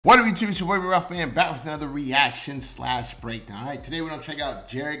What up, YouTube? It's your boy Ralph, man, back with another reaction / breakdown. All right, today we're gonna check out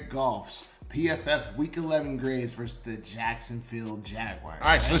Jared Goff's PFF Week 11 grades versus the Jacksonville Jaguars. All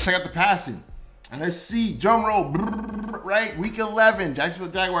right, so let's check out the passing. And let's see, drum roll, right? Week 11,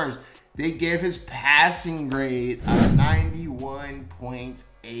 Jacksonville Jaguars. They gave his passing grade a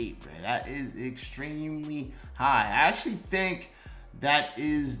 91.8, man. That is extremely high. I actually think that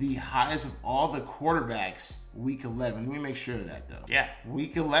is the highest of all the quarterbacks week 11. Let me make sure of that, though. Yeah,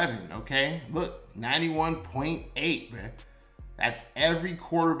 week 11, okay? Look, 91.8, man. That's every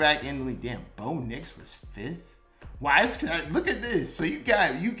quarterback in the league. Damn, Bo Nix was 5th? Why? Look at this. So you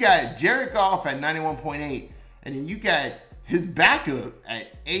got Jared Goff at 91.8, and then you got his backup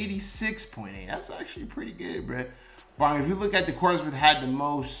at 86.8. That's actually pretty good, bro. But if you look at the quarterbacks that had the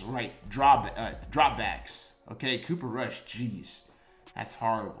most, right, dropbacks, okay? Cooper Rush, jeez. That's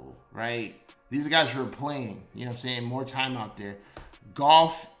horrible, right? These are guys who are playing, you know what I'm saying? More time out there.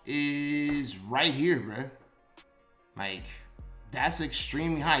 Goff is right here, bro. Like, that's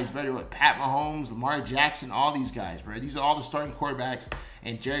extremely high. He's better with Pat Mahomes, Lamar Jackson, all these guys, bro. These are all the starting quarterbacks,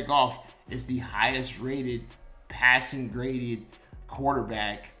 and Jared Goff is the highest rated passing graded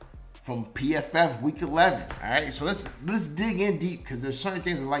quarterback from PFF Week 11. All right, so let's dig in deep because there's certain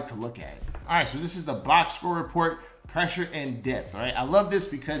things I like to look at. All right, so this is the box score report, pressure and depth. All right, I love this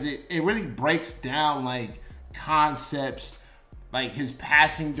because it really breaks down like concepts, like his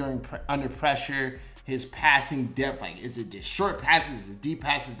passing under pressure, his passing depth. Like, is it just short passes, is it deep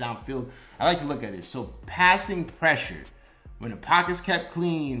passes downfield? I like to look at this. So passing pressure, when the pocket's kept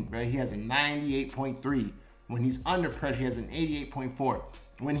clean, right, he has a 98.3. When he's under pressure, he has an 88.4.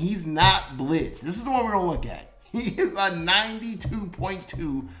 When he's not blitzed, this is the one we're gonna look at. He is a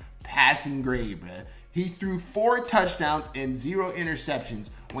 92.2 passing grade, bruh. He threw 4 touchdowns and 0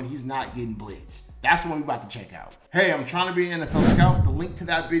 interceptions when he's not getting blitzed. That's what we're about to check out. Hey, I'm trying to be an NFL scout. The link to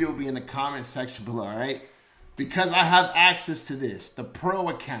that video will be in the comment section below, all right? Because I have access to this, the pro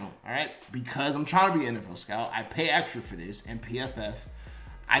account, all right? Because I'm trying to be an NFL scout, I pay extra for this, and PFF.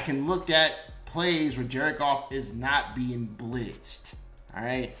 I can look at plays where Jared Goff is not being blitzed, all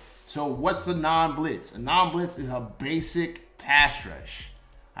right? So what's a non-blitz? A non-blitz is a basic pass rush.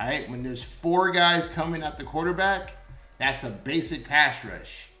 All right, when there's 4 guys coming at the quarterback, that's a basic pass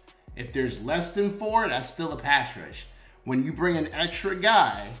rush. If there's less than 4, that's still a pass rush. When you bring an extra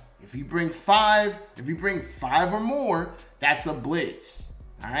guy, if you bring 5 or more, that's a blitz.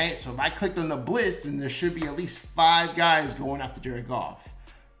 All right, so if I clicked on the blitz, then there should be at least 5 guys going after Jared Goff.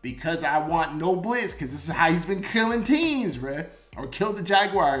 Because I want no blitz, because this is how he's been killing teams, bruh, or killed the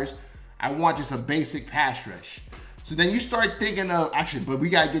Jaguars. I want just a basic pass rush. So then you start thinking of, actually, but we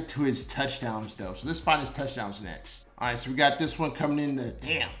got to get to his touchdowns, though. So let's find his touchdowns next. All right, so we got this one coming in the,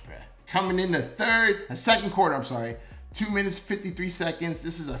 coming in the second quarter, I'm sorry. 2 minutes, 53 seconds.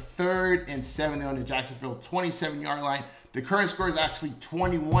 This is a 3rd and 7 on the Jacksonville 27-yard line. The current score is actually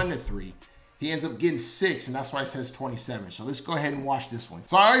 21-3. He ends up getting 6, and that's why it says 27. So let's go ahead and watch this one.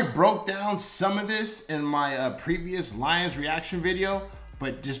 So I already broke down some of this in my previous Lions reaction video.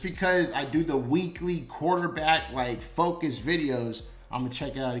 But just because I do the weekly quarterback like focus videos, I'm gonna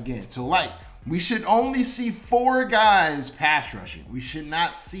check it out again. So like, we should only see 4 guys pass rushing. We should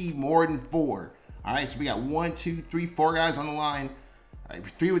not see more than 4. All right, so we got 1, 2, 3, 4 guys on the line. All right,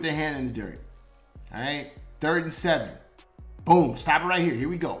 3 with their hand in the dirt. All right, 3rd and 7. Boom, stop it right here. Here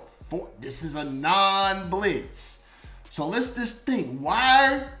we go. 4. This is a non-blitz. So let's just think,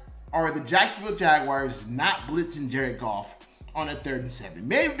 why are the Jacksonville Jaguars not blitzing Jared Goff on a 3rd and 7?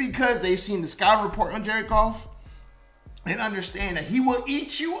 Maybe because they've seen the scout report on Jared Goff and understand that he will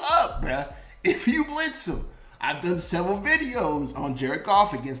eat you up, bruh, if you blitz him. I've done several videos on Jared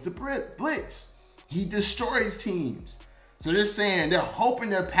Goff against the blitz. He destroys teams. So they're saying, they're hoping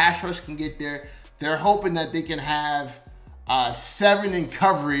their pass rush can get there. They're hoping that they can have 7 in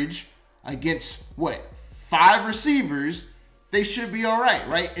coverage against, what, 5 receivers. They should be all right,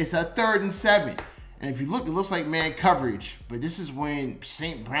 right? It's a 3rd and 7. And if you look, it looks like man coverage, but this is when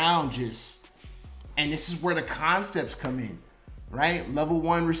St. Brown and this is where the concepts come in, right? Level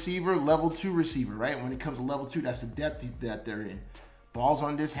 1 receiver, level 2 receiver, right? When it comes to level 2, that's the depth that they're in. Ball's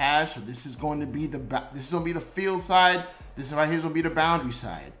on this hash, so this is going to be the field side. This right here is going to be the boundary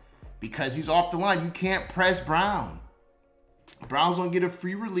side. Because he's off the line, you can't press Brown. Brown's going to get a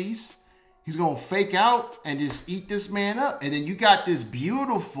free release. He's going to fake out and just eat this man up. And then you got this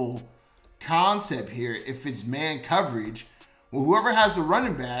beautiful concept here. If it's man coverage, well, whoever has the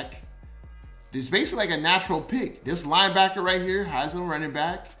running back, it's basically like a natural pick. This linebacker right here has a running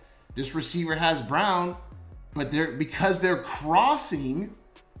back. This receiver has Brown, but because they're crossing,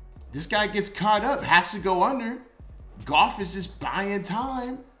 this guy gets caught up, has to go under. Goff is just buying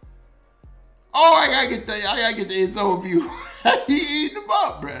time. Oh, I gotta get the end zone view. He eating him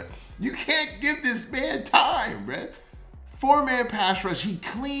up, bruh. You can't give this man time, bruh. 4-man pass rush. He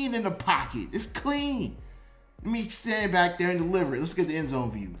clean in the pocket. It's clean. Let me stand back there and deliver it. Let's get the end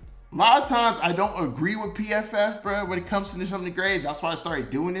zone view. A lot of times I don't agree with PFF, bro, when it comes to some of the grades. That's why I started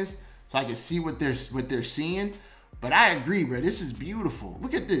doing this, so I can see what they're seeing. But I agree, bro. This is beautiful.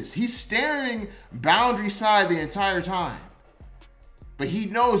 Look at this. He's staring boundary side the entire time. But he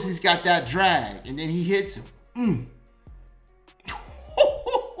knows he's got that drag, and then he hits him.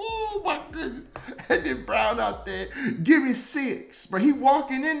 Oh my goodness. And then Brown out there, give me 6. Bro, he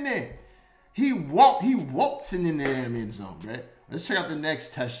walking in there. He waltzing in the end zone, bro. Let's check out the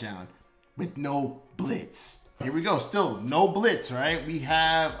next touchdown with no blitz. Here we go. Still no blitz, right? We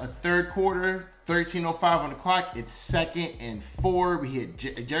have a third quarter, 13:05 on the clock. It's 2nd and 4. We hit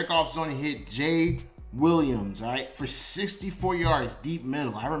Jared Goff's zone. He hit Jay Williams, all right, for 64 yards, deep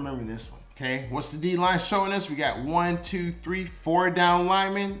middle. I remember this one. Okay, what's the D line showing us? We got 1, 2, 3, 4 down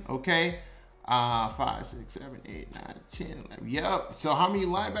linemen. Okay, 5, 6, 7, 8, 9, 10, 11. Yep. So how many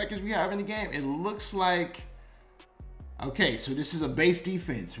linebackers we have in the game? It looks like. Okay, so this is a base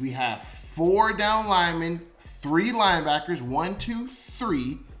defense. We have 4 down linemen, 3 linebackers, 1, 2,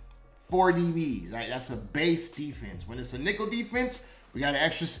 3, 4 DBs. Right, that's a base defense. When it's a nickel defense, we got an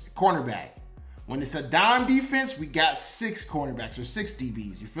extra cornerback. When it's a dime defense, we got 6 cornerbacks or 6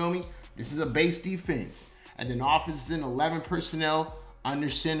 DBs. You feel me? This is a base defense. And then offense is in 11 personnel, under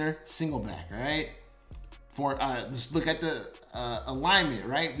center, single back, right? For just look at the alignment,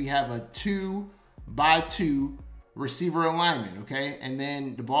 right? We have a 2-by-2 receiver alignment, okay? And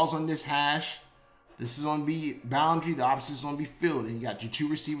then the ball's on this hash. This is going to be boundary. The opposite is going to be field. And you got your 2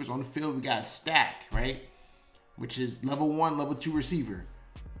 receivers on the field. We got a stack, right? Which is level 1, level 2 receiver.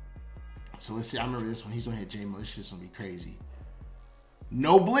 So let's see. I remember this one. He's going to hit J-Mo. This shit's going to be crazy.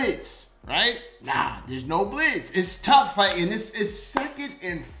 No blitz, right? Nah, there's no blitz. It's tough fighting. It's 2nd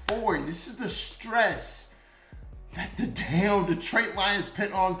and 4. This is the stress that the damn Detroit Lions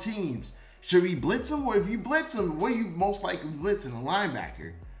put on teams. Should we blitz them? Or if you blitz them, what are you most likely blitzing? A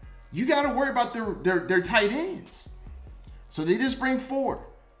linebacker. You got to worry about their tight ends. So they just bring 4.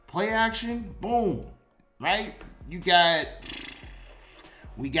 Play action, boom, right? We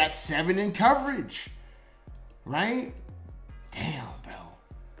got 7 in coverage, right? Damn, bro.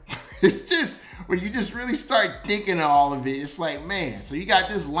 It's just, when you just really start thinking of all of it, it's like, man, so you got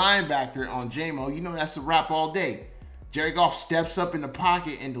this linebacker on J-Mo. You know that's a wrap all day. Jared Goff steps up in the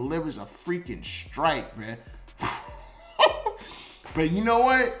pocket and delivers a freaking strike, man. But you know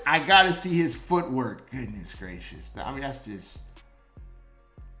what? I got to see his footwork. Goodness gracious. I mean, that's just...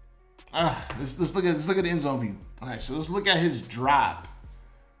 let's look at the end zone view. All right, so let's look at his drop.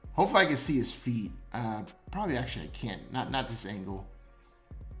 Hopefully I can see his feet. Probably actually I can't. Not this angle.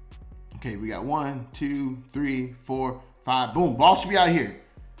 Okay, we got 1, 2, 3, 4, 5. Boom, ball should be out here.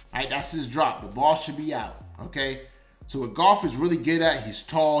 All right, that's his drop. The ball should be out, okay? So what Goff is really good at, he's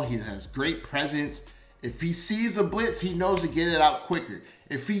tall, he has great presence. If he sees a blitz, he knows to get it out quicker.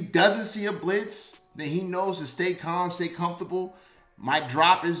 If he doesn't see a blitz, then he knows to stay calm, stay comfortable. My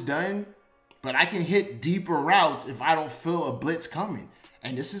drop is done, but I can hit deeper routes if I don't feel a blitz coming.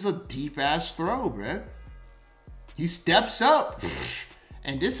 And this is a deep-ass throw, bruh. He steps up,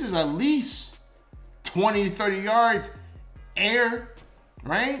 and this is at least 20 to 30 yards air,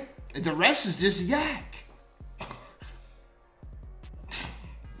 right? And the rest is just yak.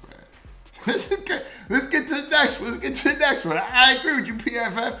 Let's get to the next one. I agree with you,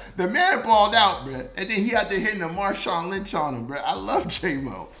 PFF. The man balled out, bro. And then he out there hitting a Marshawn Lynch on him, bro. I love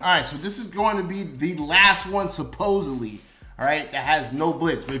J-Mo. All right, so this is going to be the last one, supposedly, all right, that has no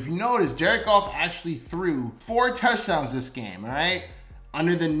blitz. But if you notice, Jared Goff actually threw 4 touchdowns this game, all right?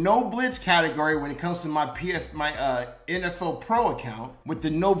 Under the no blitz category when it comes to my NFL Pro account, with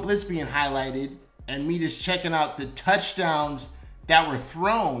the no blitz being highlighted and me just checking out the touchdowns that were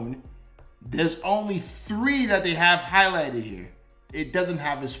thrown, there's only 3 that they have highlighted here. It doesn't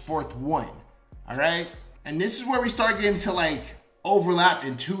have his 4th one, all right? And this is where we start getting to like overlap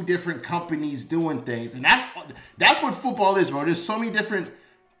in 2 different companies doing things. And that's what football is, bro. There's so many different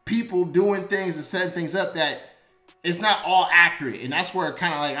people doing things and setting things up that it's not all accurate. And that's where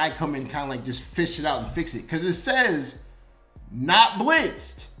kind of like I come in, kind of like just fish it out and fix it. Because it says not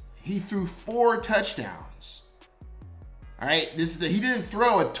blitzed. He threw 4 touchdowns. All right, he didn't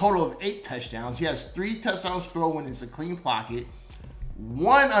throw a total of 8 touchdowns. He has 3 touchdowns thrown when it's a clean pocket,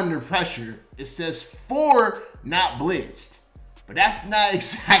 1 under pressure. It says 4 not blitzed, but that's not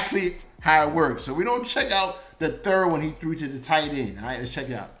exactly how it works. So we don't check out the 3rd one he threw to the tight end. All right, let's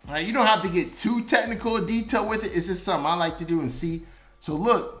check it out. All right, you don't have to get too technical or detailed with it. It's just something I like to do and see. So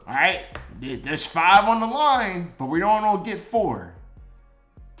look, all right, there's 5 on the line, but we don't get 4.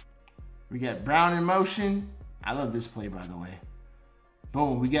 We got Brown in motion. I love this play, by the way.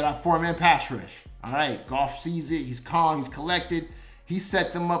 Boom, we get our 4-man pass rush. All right, Goff sees it. He's calm. He's collected. He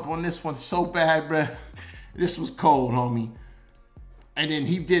set them up on this one so bad, bro. This was cold, homie. And then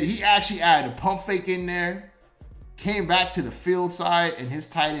he actually added a pump fake in there, came back to the field side, and his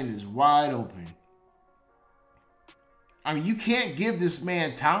tight end is wide open. I mean, you can't give this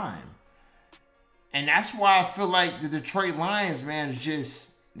man time. And that's why I feel like the Detroit Lions, man, is just,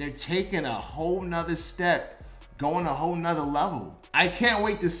 they're taking a whole nother step, going a whole nother level. I can't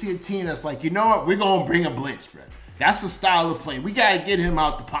wait to see a team that's like, you know what, we're going to bring a blitz, bro. That's the style of play. We got to get him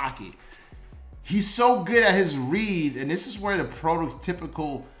out the pocket. He's so good at his reads, and this is where the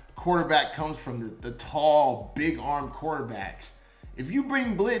prototypical quarterback comes from, the tall, big-armed quarterbacks. If you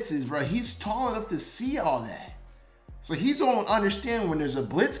bring blitzes, bro, he's tall enough to see all that. So he's going to understand when there's a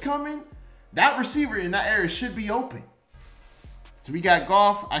blitz coming, that receiver in that area should be open. So we got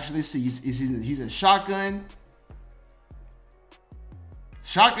Goff. Actually, let's see. He's in shotgun.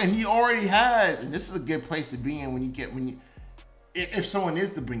 Shotgun he already has, and this is a good place to be in if someone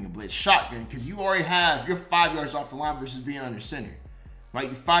is to bring a blitz. Shotgun, because you already have, you're 5 yards off the line versus being under center. Right?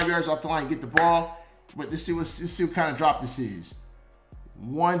 You're 5 yards off the line, get the ball. But let's see what kind of drop this is.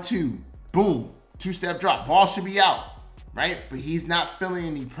 1, 2, boom. 2-step drop. Ball should be out. Right? But he's not feeling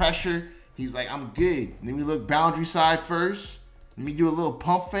any pressure. He's like, I'm good. Let me look boundary side first. Let me do a little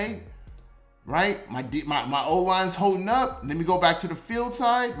pump fake. Right? My O-line's holding up. Let me go back to the field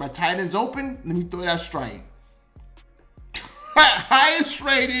side. My tight end's open. Let me throw that strike. Highest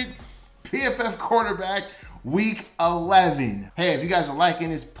rated PFF quarterback, week 11. Hey, if you guys are liking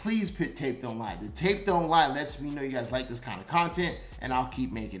this, please put tape don't lie. The tape don't lie lets me know you guys like this kind of content, and I'll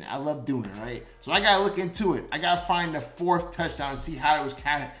keep making it. I love doing it, right? So I gotta look into it. I gotta find the 4th touchdown and see how it was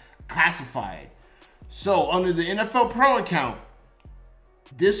classified. So under the NFL Pro account,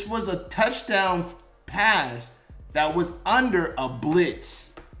 this was a touchdown pass that was under a blitz.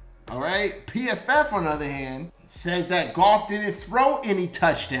 All right. PFF, on the other hand, says that Goff didn't throw any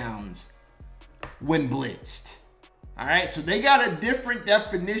touchdowns when blitzed. All right. So they got a different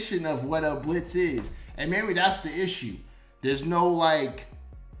definition of what a blitz is. And maybe that's the issue. There's no like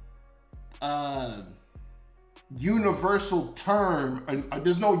universal term.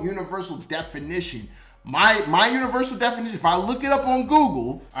 There's no universal definition. My universal definition, if I look it up on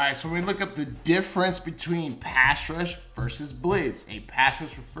Google, all right, so we look up the difference between pass rush versus blitz. A pass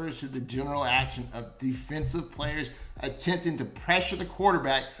rush refers to the general action of defensive players attempting to pressure the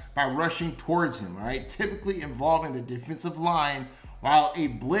quarterback by rushing towards him, all right, typically involving the defensive line, while a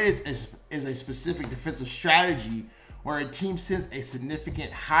blitz is a specific defensive strategy where a team sends a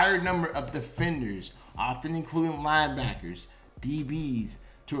significant higher number of defenders, often including linebackers, DBs,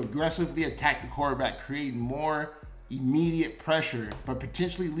 to aggressively attack the quarterback, creating more immediate pressure, but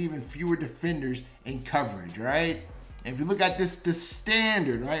potentially leaving fewer defenders in coverage, right? And if you look at the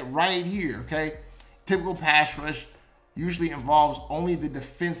standard, right here, okay? Typical pass rush usually involves only the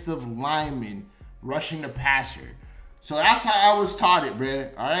defensive lineman rushing the passer. So that's how I was taught it, bro,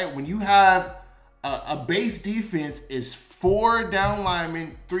 all right? When you have a base defense is 4 down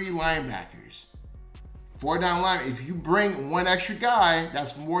linemen, 3 linebackers. 4 down line. If you bring 1 extra guy,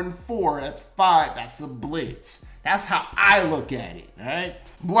 that's more than 4. That's 5. That's the blitz. That's how I look at it. All right.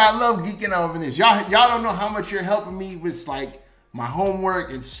 Boy, I love geeking over this. Y'all don't know how much you're helping me with like my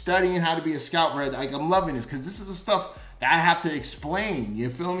homework and studying how to be a scout. Right? Like I'm loving this because this is the stuff that I have to explain. You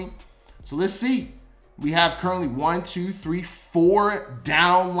feel me? So let's see. We have currently 1, 2, 3, 4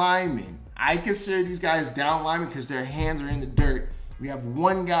 down linemen. I consider these guys down linemen because their hands are in the dirt. We have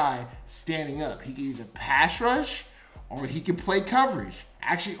 1 guy standing up. He can either pass rush or he can play coverage.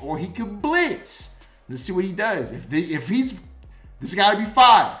 Actually, or he can blitz. Let's see what he does. If he's, this has got to be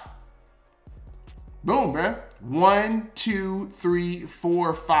 5. Boom, bro. 1, 2, 3,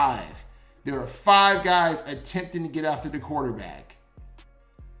 4, 5. There are 5 guys attempting to get after the quarterback.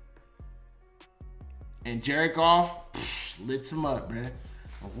 And Jared Goff lights him up, bro.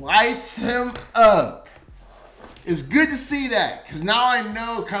 Lights him up. It's good to see that because now I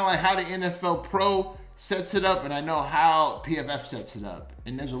know kind of like how the NFL Pro sets it up and I know how PFF sets it up.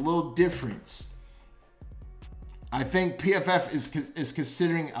 And there's a little difference. I think PFF is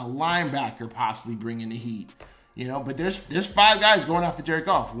considering a linebacker possibly bringing the heat. You know, but there's 5 guys going after Jared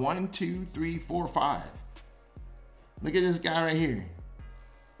Goff. 1, 2, 3, 4, 5. Look at this guy right here.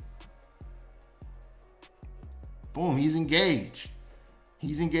 Boom, he's engaged.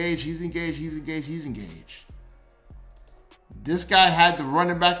 He's engaged, he's engaged, he's engaged, he's engaged. This guy had the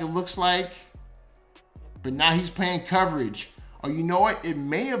running back, it looks like, but now he's playing coverage. Oh, you know what? It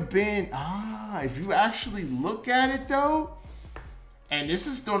may have been, if you actually look at it though, and this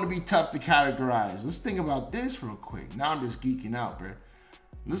is going to be tough to categorize. Let's think about this real quick. Now I'm just geeking out, bro.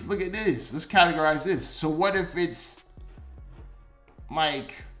 Let's look at this. Let's categorize this. So what if it's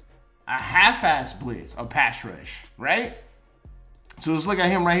like a half-ass blitz, a pass rush, right? So let's look at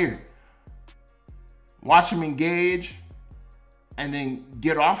him right here. Watch him engage and then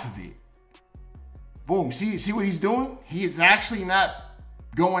get off of it. Boom. See what he's doing? He is actually not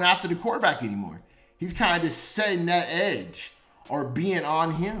going after the quarterback anymore. He's kind of just setting that edge or being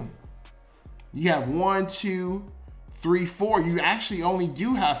on him. You have 1, 2, 3, 4. You actually only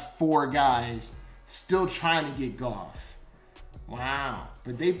do have 4 guys still trying to get Goff. Wow.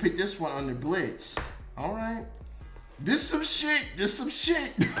 But they put this one under blitz. All right. This some shit. This some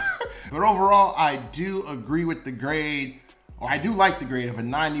shit. But overall, I do agree with the grade. Or I do like the grade of a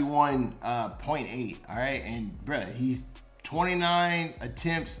 91.8. All right. And bruh, he's 29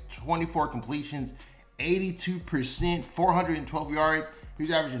 attempts, 24 completions, 82%, 412 yards. He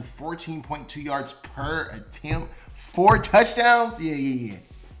was averaging 14.2 yards per attempt, 4 touchdowns. Yeah.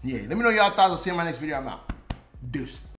 Let me know y'all thoughts. I'll see you in my next video. I'm out. Deuces.